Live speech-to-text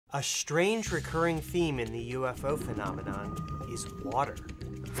A strange recurring theme in the UFO phenomenon is water.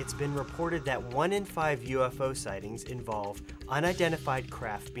 It's been reported that 1 in 5 UFO sightings involve unidentified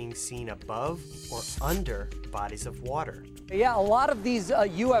craft being seen above or under bodies of water. Yeah, a lot of these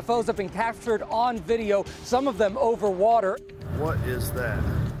UFOs have been captured on video, some of them over water. What is that?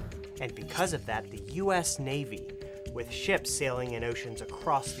 And because of that, the U.S. Navy, with ships sailing in oceans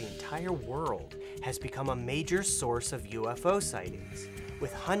across the entire world, has become a major source of UFO sightings,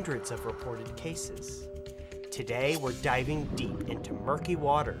 with hundreds of reported cases. Today, we're diving deep into murky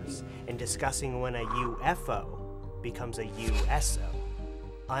waters and discussing when a UFO becomes a USO,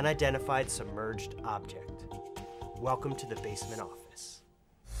 Unidentified Submerged Object. Welcome to the Basement Office.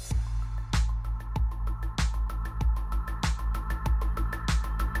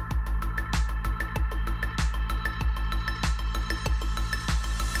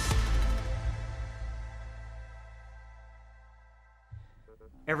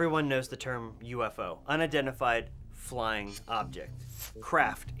 Everyone knows the term UFO, Unidentified Flying Object,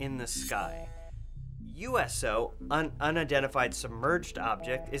 craft in the sky. USO, Unidentified Submerged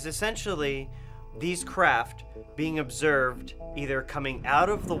Object, is essentially these craft being observed either coming out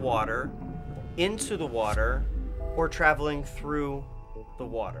of the water, into the water, or traveling through the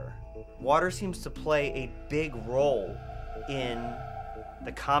water. Water seems to play a big role in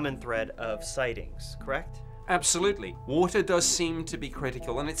the common thread of sightings, correct? Absolutely. Water does seem to be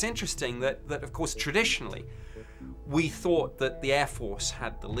critical, and it's interesting that of course, traditionally, we thought that the Air Force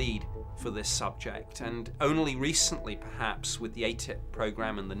had the lead for this subject, and only recently, perhaps, with the ATIP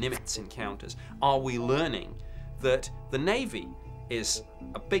program and the Nimitz encounters, are we learning that the Navy is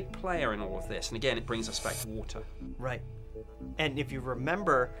a big player in all of this, and again, it brings us back to water. Right. And if you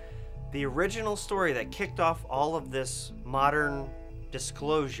remember, the original story that kicked off all of this modern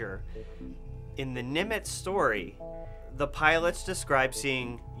disclosure, in the Nimitz story, the pilots describe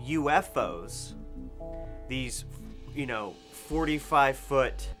seeing UFOs, these,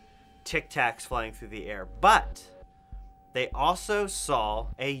 45-foot Tic Tacs flying through the air, but they also saw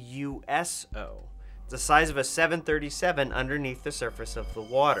a USO, the size of a 737 underneath the surface of the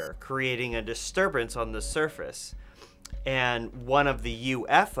water, creating a disturbance on the surface. And one of the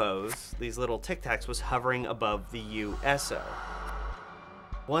UFOs, these little Tic Tacs, was hovering above the USO.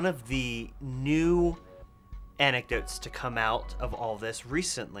 One of the new anecdotes to come out of all this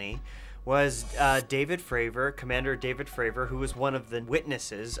recently was David Fravor, Commander David Fravor, who was one of the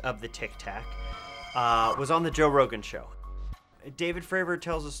witnesses of the Tic Tac, was on the Joe Rogan show. David Fravor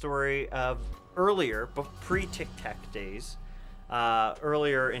tells a story of earlier, pre-Tic Tac days,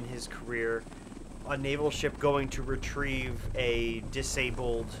 earlier in his career, a naval ship going to retrieve a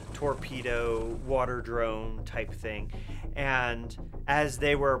disabled torpedo water drone type thing. And as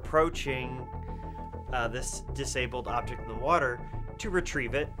they were approaching this disabled object in the water to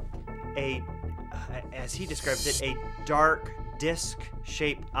retrieve it, as he describes it, a dark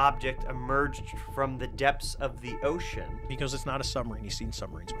disc-shaped object emerged from the depths of the ocean. Because it's not a submarine. You've seen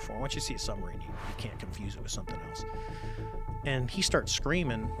submarines before. Once you see a submarine, you can't confuse it with something else. And he starts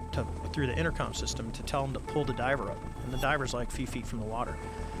screaming through the intercom system to tell him to pull the diver up. And the diver's like a few feet from the water.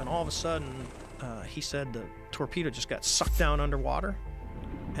 And all of a sudden, he said the torpedo just got sucked down underwater,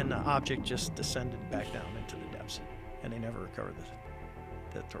 and the object just descended back down into the depths. And they never recovered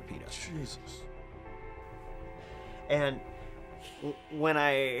the torpedo. Jesus. And when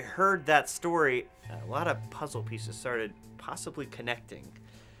I heard that story, a lot of puzzle pieces started possibly connecting.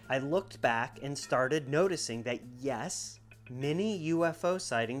 I looked back and started noticing that, yes, many UFO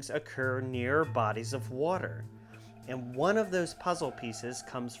sightings occur near bodies of water. And one of those puzzle pieces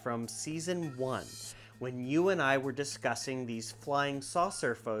comes from season 1, when you and I were discussing these flying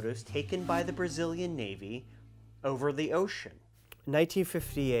saucer photos taken by the Brazilian Navy over the ocean. In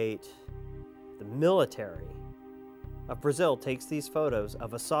 1958, the military of Brazil takes these photos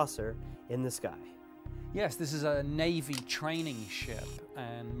of a saucer in the sky. Yes, this is a Navy training ship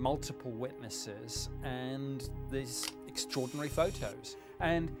and multiple witnesses and these extraordinary photos.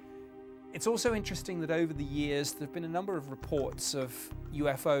 And it's also interesting that over the years there have been a number of reports of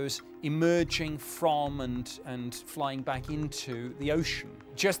UFOs emerging from and flying back into the ocean.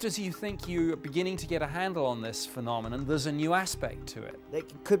 Just as you think you're beginning to get a handle on this phenomenon, there's a new aspect to it. They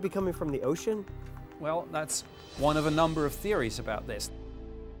could be coming from the ocean? Well, that's one of a number of theories about this.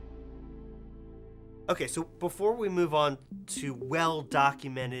 Okay, so before we move on to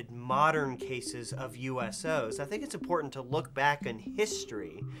well-documented modern cases of USOs, I think it's important to look back in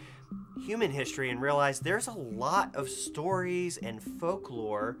history, human history, and realize there's a lot of stories and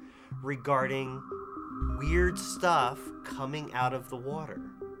folklore regarding weird stuff coming out of the water.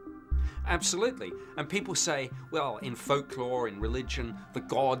 Absolutely. And people say, well, in folklore, in religion, the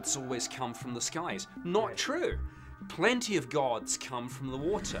gods always come from the skies. Not true. Plenty of gods come from the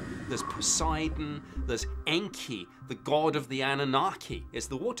water. There's Poseidon, there's Enki, the god of the Anunnaki, is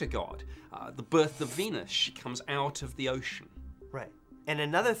the water god. The birth of Venus, she comes out of the ocean. Right. And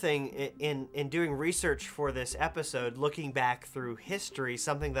another thing, in doing research for this episode, looking back through history,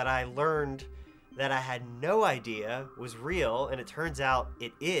 something that I learned that I had no idea was real, and it turns out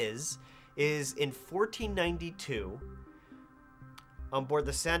it is in 1492, on board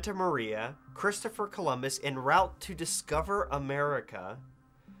the Santa Maria, Christopher Columbus, en route to discover America,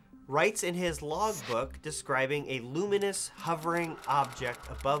 writes in his logbook describing a luminous hovering object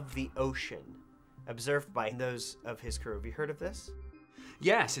above the ocean, observed by those of his crew. Have you heard of this?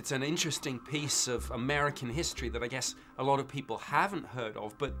 Yes, it's an interesting piece of American history that I guess a lot of people haven't heard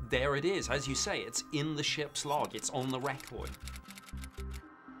of, but there it is. As you say, it's in the ship's log. It's on the record.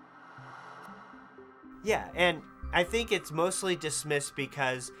 Yeah, and I think it's mostly dismissed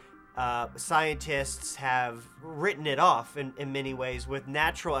because scientists have written it off in many ways with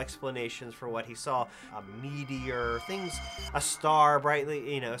natural explanations for what he saw. A meteor, things, a star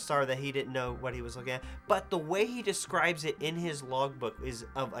brightly, a star that he didn't know what he was looking at. But the way he describes it in his logbook is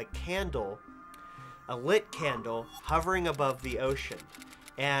of a candle, a lit candle, hovering above the ocean.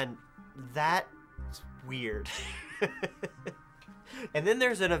 And that's weird. And then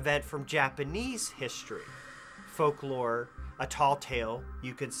there's an event from Japanese history, folklore, a tall tale,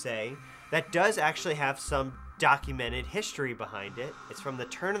 you could say, that does actually have some documented history behind it. It's from the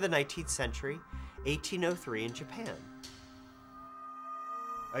turn of the 19th century, 1803 in Japan.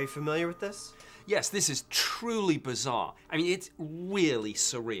 Are you familiar with this? Yes, this is truly bizarre. I mean, it's really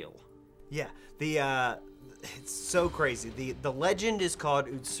surreal. Yeah, it's so crazy. The legend is called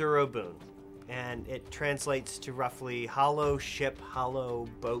Utsuro Bune, and it translates to roughly hollow ship, hollow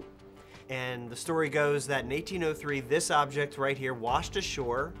boat. And the story goes that in 1803, this object right here washed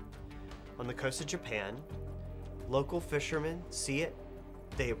ashore on the coast of Japan. Local fishermen see it,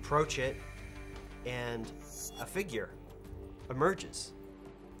 they approach it, and a figure emerges.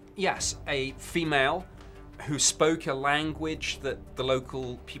 Yes, a female who spoke a language that the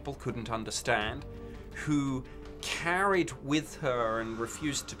local people couldn't understand, who carried with her and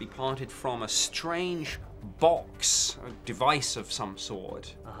refused to be parted from a strange box, a device of some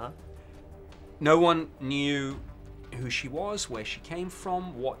sort. No one knew who she was, where she came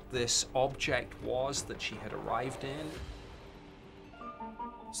from, what this object was that she had arrived in.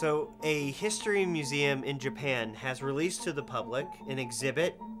 So, a history museum in Japan has released to the public an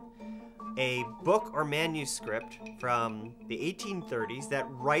exhibit, a book or manuscript from the 1830s that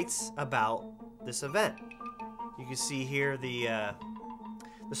writes about this event. You can see here the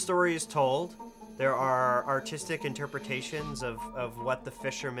story is told. There are artistic interpretations of what the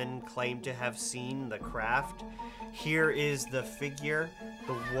fishermen claim to have seen, the craft. Here is the figure,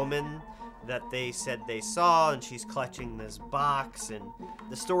 the woman that they said they saw, and she's clutching this box. And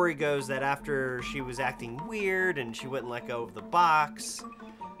the story goes that after she was acting weird and she wouldn't let go of the box,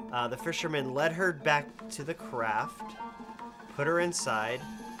 the fishermen led her back to the craft, put her inside,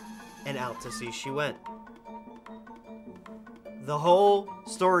 and out to sea she went. The whole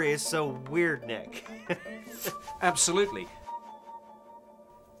story is so weird, Nick. Absolutely.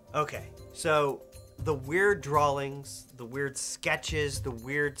 Okay, so the weird drawings, the weird sketches, the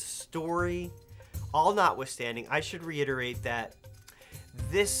weird story, all notwithstanding, I should reiterate that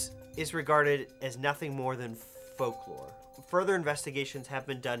this is regarded as nothing more than folklore. Further investigations have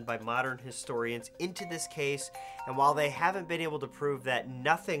been done by modern historians into this case, and while they haven't been able to prove that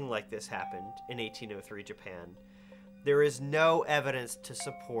nothing like this happened in 1803 Japan, there is no evidence to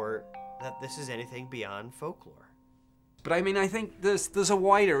support that this is anything beyond folklore. But I mean, I think there's a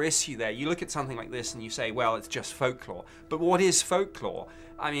wider issue there. You look at something like this and you say, well, it's just folklore. But what is folklore?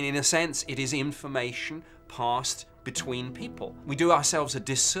 I mean, in a sense, it is information passed between people. We do ourselves a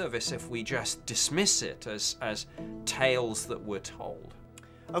disservice if we just dismiss it as tales that we're told.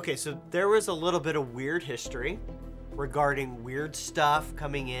 Okay, so there was a little bit of weird history regarding weird stuff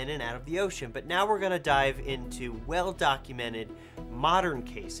coming in and out of the ocean, but now we're going to dive into well-documented modern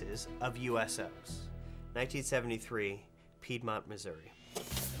cases of USOs. 1973, Piedmont, Missouri.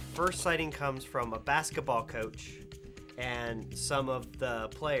 First sighting comes from a basketball coach and some of the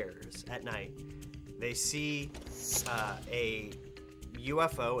players at night. They see a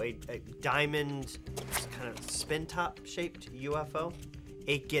UFO, a diamond kind of spin-top shaped UFO.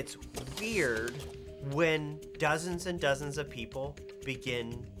 It gets weird when dozens and dozens of people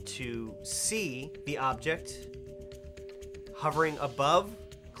begin to see the object hovering above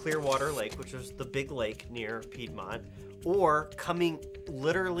Clearwater Lake, which was the big lake near Piedmont, or coming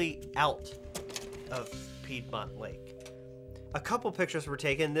literally out of Piedmont Lake. A couple pictures were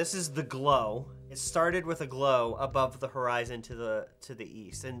taken. This is the glow. It started with a glow above the horizon to the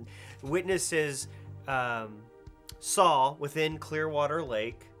east, and witnesses saw within Clearwater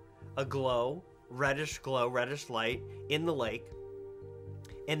Lake a glow, reddish light in the lake,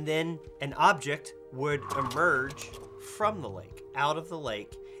 and then an object would emerge from the lake, out of the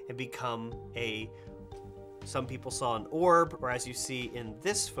lake, and become some people saw an orb, or as you see in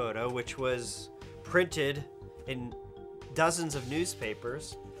this photo, which was printed in dozens of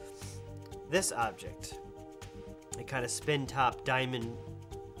newspapers, this object, a kind of spin-top diamond,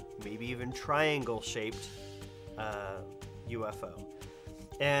 maybe even triangle-shaped UFO.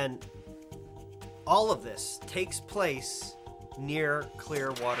 And all of this takes place near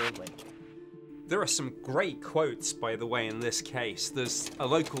Clearwater Lake. There are some great quotes, by the way, in this case. There's a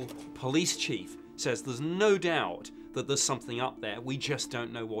local police chief says there's no doubt that there's something up there, we just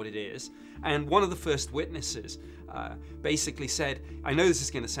don't know what it is. And one of the first witnesses basically said, I know this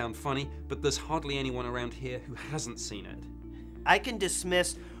is going to sound funny, but there's hardly anyone around here who hasn't seen it. I can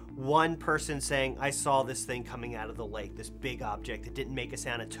dismiss one person saying, I saw this thing coming out of the lake, this big object that didn't make a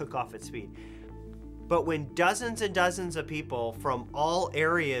sound and took off at speed. But when dozens and dozens of people from all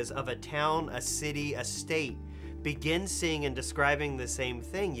areas of a town, a city, a state begin seeing and describing the same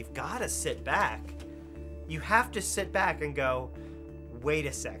thing, you've got to sit back. You have to sit back and go, wait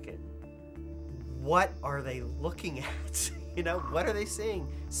a second. What are they looking at? You know, what are they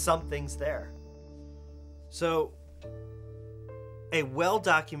seeing? Something's there. So, a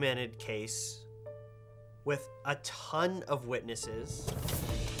well-documented case with a ton of witnesses,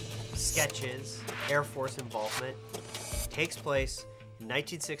 sketches, Air Force involvement, takes place in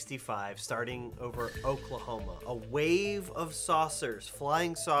 1965, starting over Oklahoma. A wave of saucers,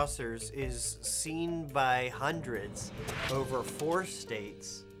 flying saucers, is seen by hundreds over 4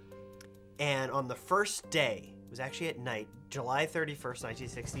 states. And on the first day, it was actually at night, July 31st,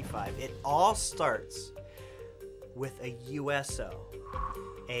 1965, it all starts with a USO.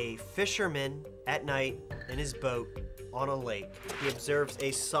 A fisherman at night in his boat on a lake. He observes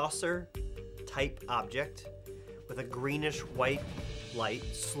a saucer-type object with a greenish-white light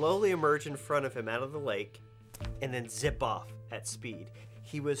slowly emerge in front of him out of the lake and then zip off at speed.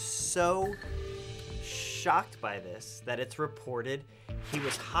 He was so shocked by this that it's reported he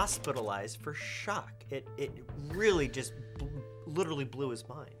was hospitalized for shock. It really just literally blew his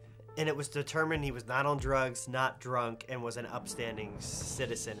mind. And it was determined he was not on drugs, not drunk, and was an upstanding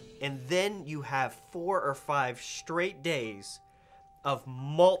citizen. And then you have 4 or 5 straight days of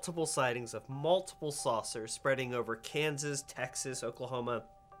multiple sightings of multiple saucers spreading over Kansas, Texas, Oklahoma,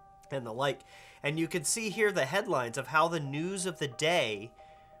 and the like. And you can see here the headlines of how the news of the day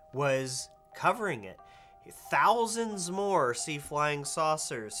was covering it. Thousands more see flying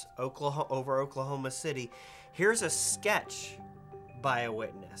saucers over Oklahoma City. Here's a sketch by a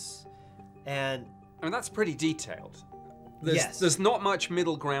witness. And I mean, that's pretty detailed. Yes. There's not much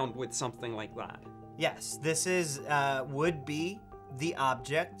middle ground with something like that. Yes, this is would be the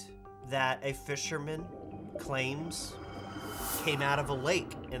object that a fisherman claims came out of a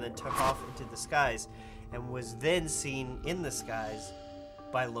lake and then took off into the skies and was then seen in the skies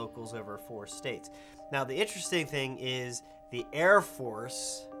by locals over 4 states. Now, the interesting thing is the Air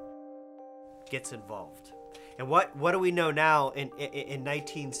Force gets involved. And what do we know now in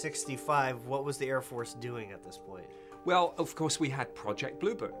 1965? What was the Air Force doing at this point? Well, of course, we had Project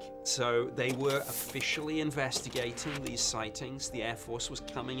Blue Book. So they were officially investigating these sightings. The Air Force was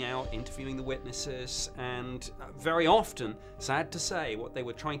coming out, interviewing the witnesses, and very often, sad to say, what they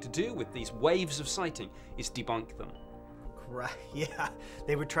were trying to do with these waves of sighting is debunk them. Right, yeah.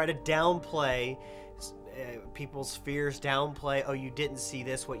 They would try to downplay people's fears, downplay, oh, you didn't see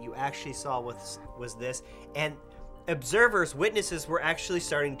this, what you actually saw was this. And observers, witnesses were actually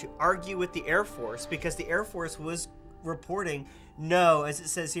starting to argue with the Air Force because the Air Force was reporting, no, as it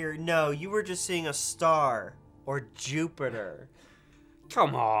says here, no, you were just seeing a star or Jupiter.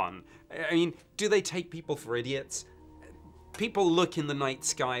 Come on. I mean, do they take people for idiots? People look in the night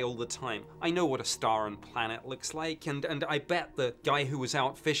sky all the time. I know what a star and planet looks like, and I bet the guy who was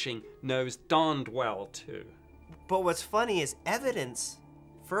out fishing knows darned well, too. But what's funny is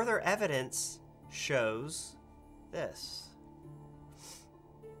further evidence shows this.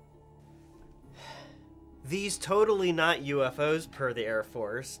 These totally not UFOs per the Air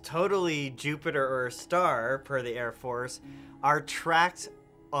Force, totally Jupiter or a star per the Air Force, are tracked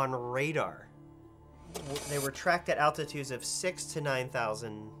on radar. They were tracked at altitudes of 6,000 to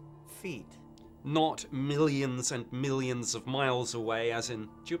 9,000 feet. Not millions and millions of miles away, as in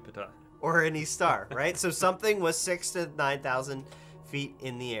Jupiter. Or any star, right? So something was 6,000 to 9,000 feet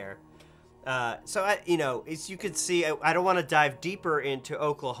in the air. So, as you could see, I don't want to dive deeper into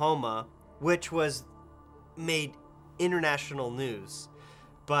Oklahoma, which was made international news,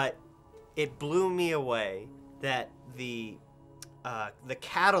 but it blew me away that the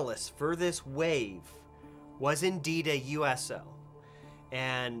catalyst for this wave was indeed a USO,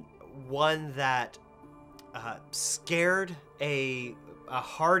 and one that scared a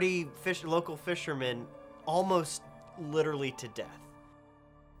hardy local fisherman almost literally to death.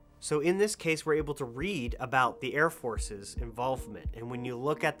 So in this case, we're able to read about the Air Force's involvement. And when you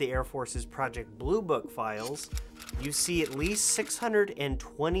look at the Air Force's Project Blue Book files, you see at least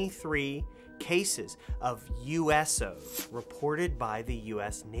 623 cases of USOs reported by the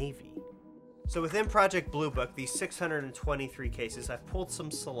US Navy. So within Project Blue Book, these 623 cases, I've pulled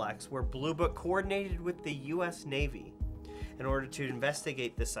some selects where Blue Book coordinated with the US Navy in order to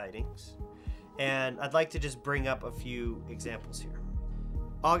investigate the sightings. And I'd like to just bring up a few examples here.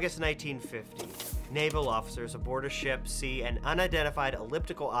 August 1950, naval officers aboard a ship see an unidentified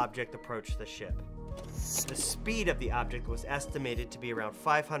elliptical object approach the ship. The speed of the object was estimated to be around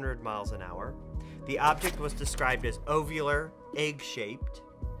 500 miles an hour. The object was described as ovular, egg-shaped,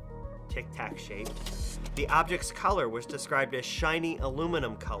 tic-tac shaped. The object's color was described as shiny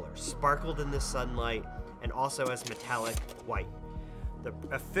aluminum color, sparkled in the sunlight, and also as metallic white. The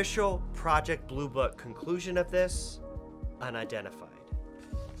official Project Blue Book conclusion of this, unidentified.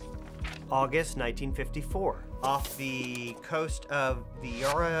 August 1954, off the coast of the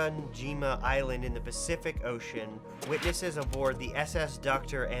Yaranjima Island in the Pacific Ocean, witnesses aboard the SS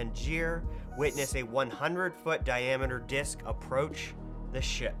Dr. Angier witness a 100-foot diameter disc approach the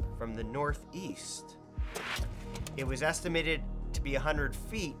ship from the northeast. It was estimated to be 100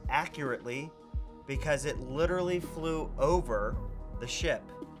 feet accurately because it literally flew over the ship,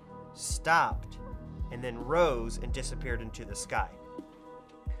 stopped, and then rose and disappeared into the sky.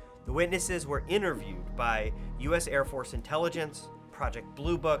 The witnesses were interviewed by U.S. Air Force Intelligence, Project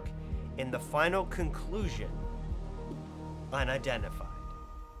Blue Book, and the final conclusion, unidentified.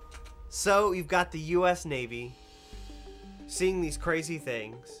 So you've got the U.S. Navy seeing these crazy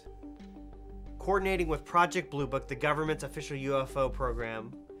things, coordinating with Project Blue Book, the government's official UFO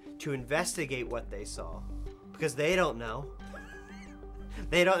program, to investigate what they saw, because they don't know.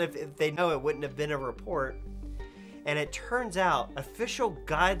 If they know, it wouldn't have been a report. And it turns out official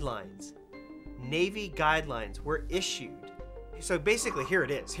guidelines, Navy guidelines, were issued. So basically, here it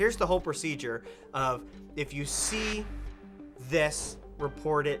is. Here's the whole procedure of, if you see this,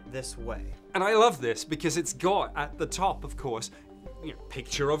 report it this way. And I love this because it's got at the top, of course,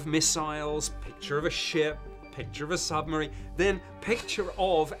 picture of missiles, picture of a ship, picture of a submarine, then picture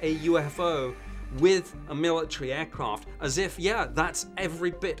of a UFO with a military aircraft, as if, yeah, that's every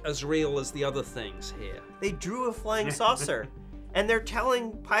bit as real as the other things here. They drew a flying saucer, and they're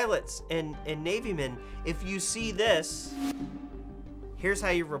telling pilots and Navymen, if you see this, here's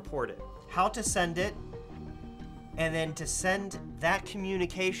how you report it. How to send it, and then to send that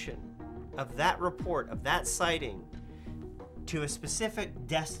communication of that report, of that sighting, to a specific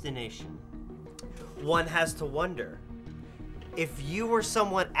destination. One has to wonder, if you were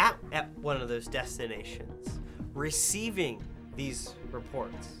someone at one of those destinations, receiving these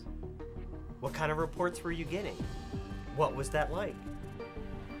reports, what kind of reports were you getting? What was that like?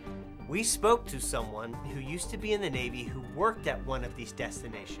 We spoke to someone who used to be in the Navy who worked at one of these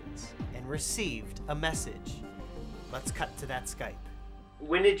destinations and received a message. Let's cut to that Skype.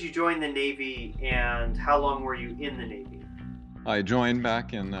 When did you join the Navy, and how long were you in the Navy? I joined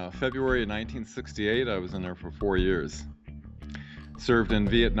back in February of 1968. I was in there for 4 years. Served in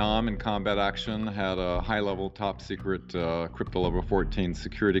Vietnam in combat action, had a high-level, top-secret crypto level 14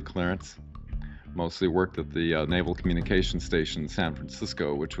 security clearance. Mostly worked at the Naval Communications Station in San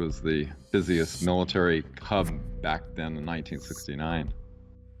Francisco, which was the busiest military hub back then in 1969.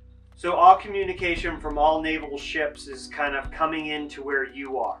 So all communication from all naval ships is kind of coming into where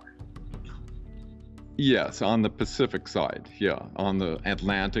you are? Yes, on the Pacific side, yeah. On the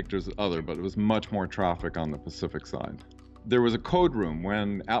Atlantic, there's other, but it was much more traffic on the Pacific side. There was a code room.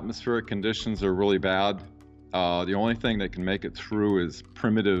 When atmospheric conditions are really bad, the only thing that can make it through is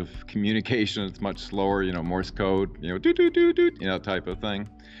primitive communication. It's much slower, Morse code, doot, doot, doot, doot, type of thing.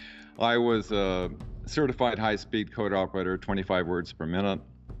 I was a certified high-speed code operator, 25 words per minute.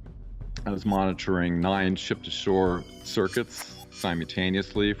 I was monitoring 9 ship-to-shore circuits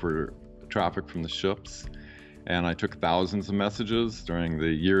simultaneously for traffic from the ships, and I took thousands of messages during the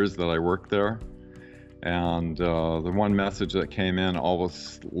years that I worked there. And the one message that came in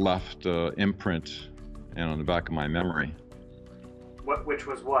always left an imprint on the back of my memory. Which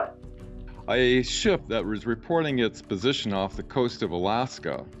was what? A ship that was reporting its position off the coast of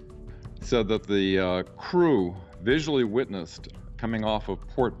Alaska said that the crew visually witnessed coming off of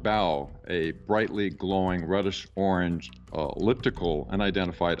port bow a brightly glowing reddish-orange elliptical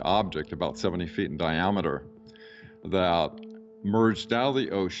unidentified object about 70 feet in diameter that merged out of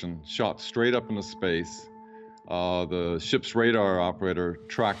the ocean, shot straight up into space. The ship's radar operator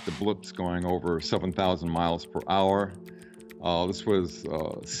tracked the blips going over 7,000 miles per hour. This was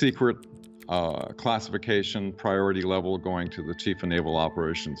secret classification, priority level, going to the Chief of Naval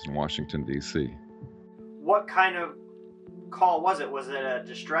Operations in Washington, D.C. What kind of call was it? Was it a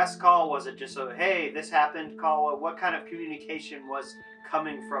distress call? Was it just a, hey, this happened call? What kind of communication was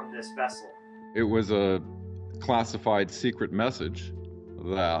coming from this vessel? It was a classified secret message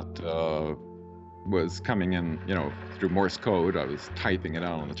that was coming in, through Morse code. I was typing it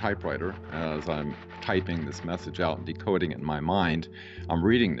out on the typewriter. As I'm typing this message out and decoding it in my mind, I'm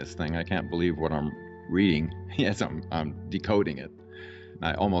reading this thing. I can't believe what I'm reading. Yes, I'm decoding it. And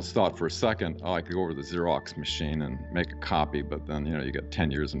I almost thought for a second, I could go over to the Xerox machine and make a copy, but then, you get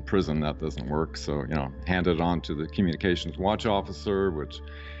 10 years in prison. That doesn't work. So, handed it on to the communications watch officer, which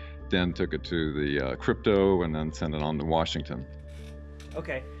then took it to the crypto and then sent it on to Washington.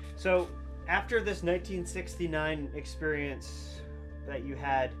 Okay, so after this 1969 experience that you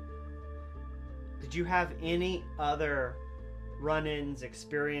had, did you have any other run-ins,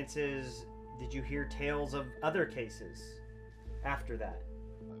 experiences? Did you hear tales of other cases after that?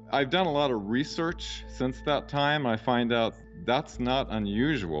 I've done a lot of research since that time. I find out that's not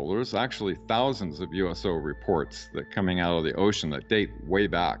unusual. There's actually thousands of USO reports that coming out of the ocean that date way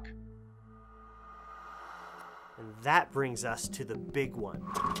back. And that brings us to the big one.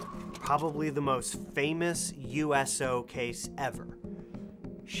 Probably the most famous USO case ever.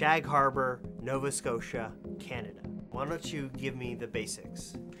 Shag Harbour, Nova Scotia, Canada. Why don't you give me the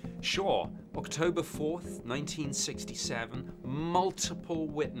basics? Sure. October 4th, 1967, multiple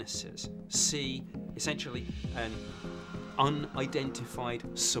witnesses see essentially an unidentified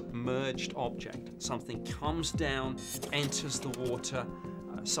submerged object. Something comes down, enters the water.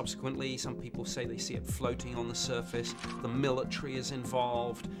 Subsequently, some people say they see it floating on the surface. The military is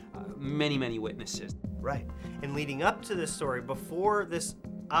involved. Many witnesses. Right. And leading up to this story, before this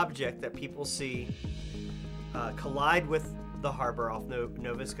object that people see collide with the harbor off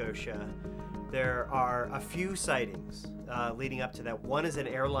Nova Scotia, there are a few sightings leading up to that. One is an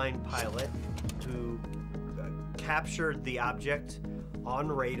airline pilot who captured the object on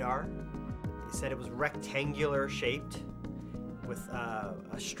radar. He said it was rectangular shaped with a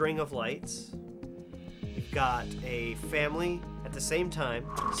string of lights. You've got a family at the same time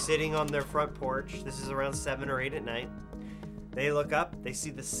sitting on their front porch. This is around 7 or 8 at night. They look up, they see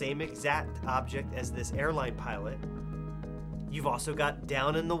the same exact object as this airline pilot. You've also got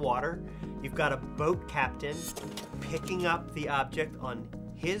down in the water, you've got a boat captain picking up the object on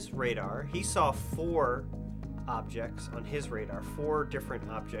his radar. He saw 4 objects on his radar, 4 different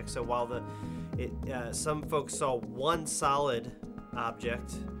objects. So while some folks saw one solid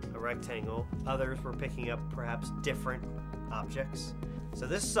object, a rectangle, others were picking up perhaps different objects. So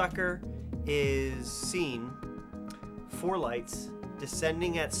this sucker is seen, 4 lights,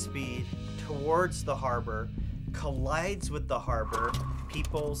 descending at speed towards the harbor, collides with the harbor.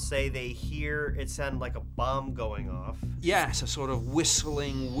 People say they hear it sound like a bomb going off. Yes, a sort of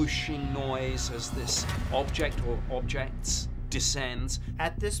whistling, whooshing noise as this object or objects descends.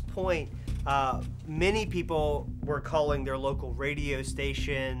 At this point, many people were calling their local radio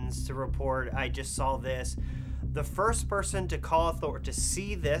stations to report, I just saw this. The first person to call to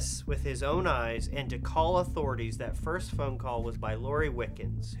see this with his own eyes and to call authorities, that first phone call was by Laurie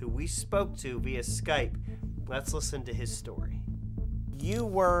Wickens, who we spoke to via Skype. Let's listen to his story. You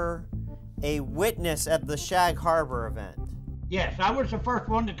were a witness at the Shag Harbour event. Yes, I was the first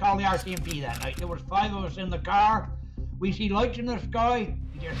one to call the RCMP that night. There was 5 of us in the car. We see lights in the sky.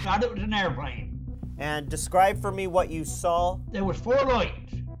 We just thought it was an airplane. And describe for me what you saw. There was 4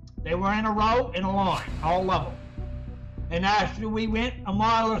 lights. They were in a row, in a line, all level. And after we went a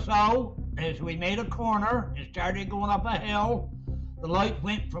mile or so, as we made a corner and started going up a hill, the light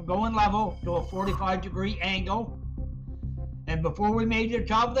went from going level to a 45-degree angle. And before we made the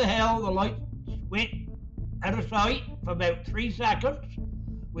top of the hill, the light went out of sight for about 3 seconds.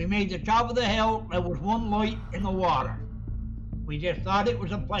 We made the top of the hill, there was 1 light in the water. We just thought it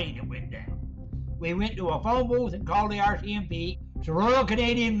was a plane that went down. We went to a phone booth and called the RCMP, the Royal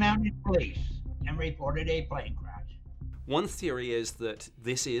Canadian Mounted Police, and reported a plane crash. One theory is that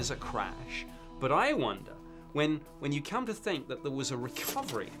this is a crash, but I wonder, when you come to think that there was a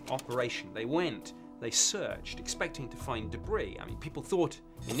recovery operation, they went, they searched, expecting to find debris. I mean, people thought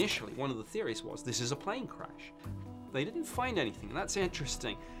initially, one of the theories was this is a plane crash. They didn't find anything, and that's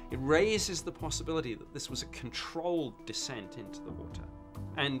interesting. It raises the possibility that this was a controlled descent into the water.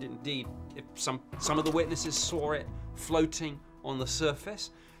 And indeed, if some of the witnesses saw it floating on the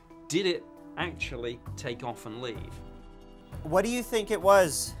surface, did it actually take off and leave? What do you think it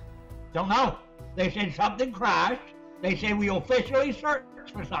was? Don't know. They said something crashed. They say we officially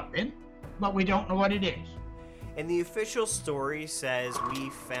searched for something, but we don't know what it is. And the official story says we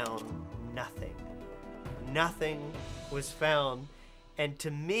found nothing. Nothing was found. And to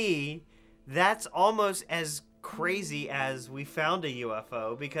me, that's almost as crazy as we found a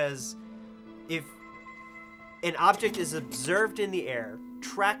UFO, because if an object is observed in the air,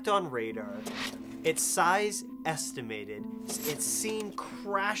 tracked on radar, its size estimated, it's seen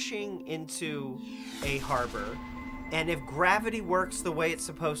crashing into a harbor, and if gravity works the way it's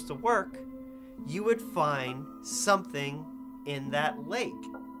supposed to work, you would find something in that lake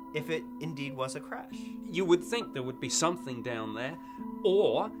if it indeed was a crash. You would think there would be something down there,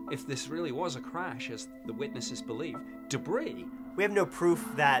 or if this really was a crash, as the witnesses believe, debris. We have no proof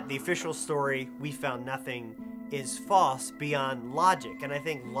that the official story, we found nothing, is false beyond logic. And I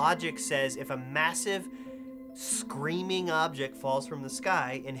think logic says if a massive screaming object falls from the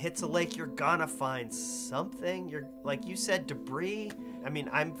sky and hits a lake, you're gonna find something. You're, like you said, debris. I mean,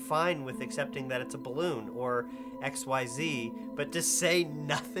 I'm fine with accepting that it's a balloon or XYZ, but to say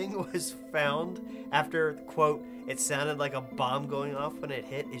nothing was found after, quote, it sounded like a bomb going off when it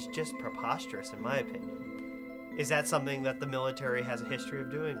hit is just preposterous, in my opinion. Is that something that the military has a history of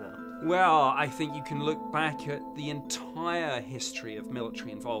doing, though? Well, I think you can look back at the entire history of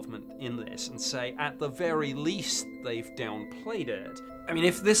military involvement in this and say, at the very least, they've downplayed it. I mean,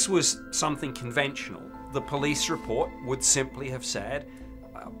 if this was something conventional, the police report would simply have said,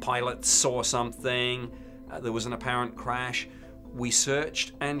 pilots saw something, there was an apparent crash, we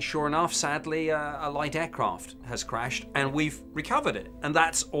searched, and sure enough, sadly, a light aircraft has crashed, and we've recovered it. And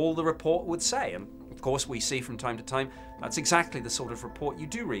that's all the report would say. And of course, we see from time to time, that's exactly the sort of report you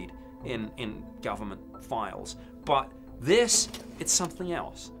do read in government files. But this, it's something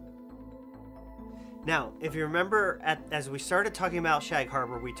else. Now, if you remember, as we started talking about Shag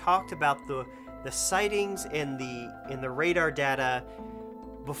Harbour, we talked about the sightings in the radar data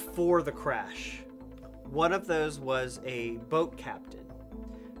before the crash. One of those was a boat captain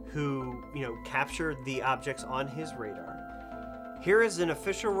who, captured the objects on his radar. Here is an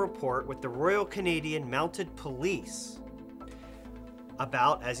official report with the Royal Canadian Mounted Police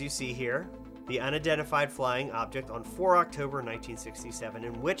about, as you see here, the unidentified flying object on 4 October 1967,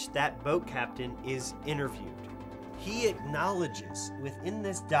 in which that boat captain is interviewed. He acknowledges within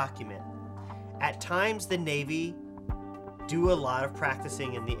this document, at times the Navy do a lot of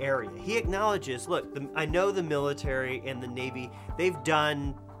practicing in the area. He acknowledges, look, I know the military and the Navy, they've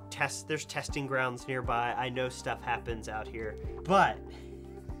done tests, there's testing grounds nearby, I know stuff happens out here, but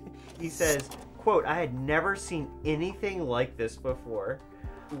he says, quote, I had never seen anything like this before.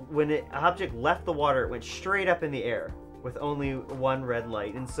 When an object left the water, it went straight up in the air with only one red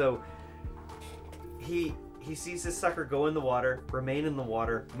light. And so he sees this sucker go in the water, remain in the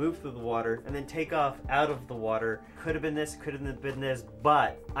water, move through the water, and then take off out of the water. Could have been this, could have been this,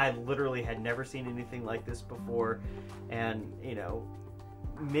 but I literally had never seen anything like this before. And,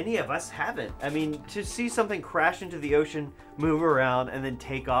 many of us haven't. I mean, to see something crash into the ocean, move around, and then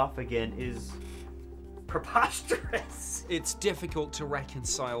take off again is preposterous. It's difficult to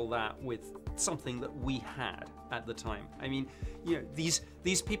reconcile that with something that we had at the time. I mean, these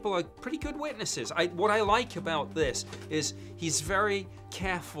people are pretty good witnesses. What I like about this is he's very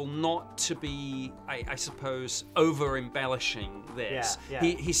careful not to be, I suppose, over-embellishing this. Yeah.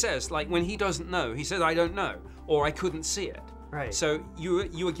 He says, like, when he doesn't know, he says, I don't know, or I couldn't see it. Right. So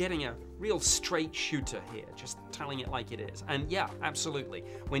you are getting a real straight shooter here, just telling it like it is. And yeah, absolutely.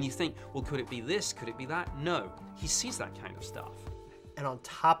 When you think, well, could it be this? Could it be that? No, he sees that kind of stuff. And on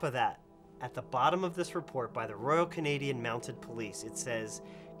top of that, at the bottom of this report by the Royal Canadian Mounted Police, it says,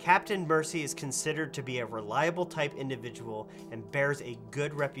 Captain Mercy is considered to be a reliable type individual and bears a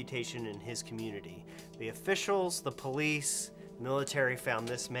good reputation in his community. The officials, the police, military found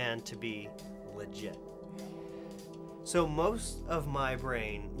this man to be legit. So most of my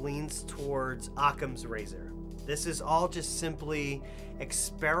brain leans towards Occam's razor. This is all just simply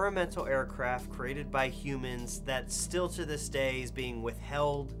experimental aircraft created by humans that still to this day is being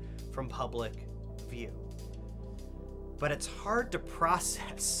withheld from public view. But it's hard to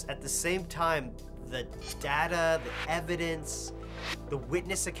process at the same time the data, the evidence, the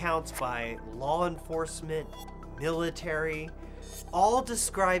witness accounts by law enforcement, military, all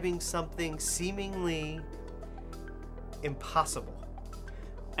describing something seemingly impossible.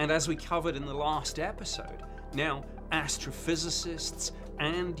 And as we covered in the last episode, now astrophysicists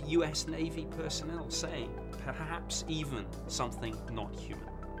and US Navy personnel saying perhaps even something not human.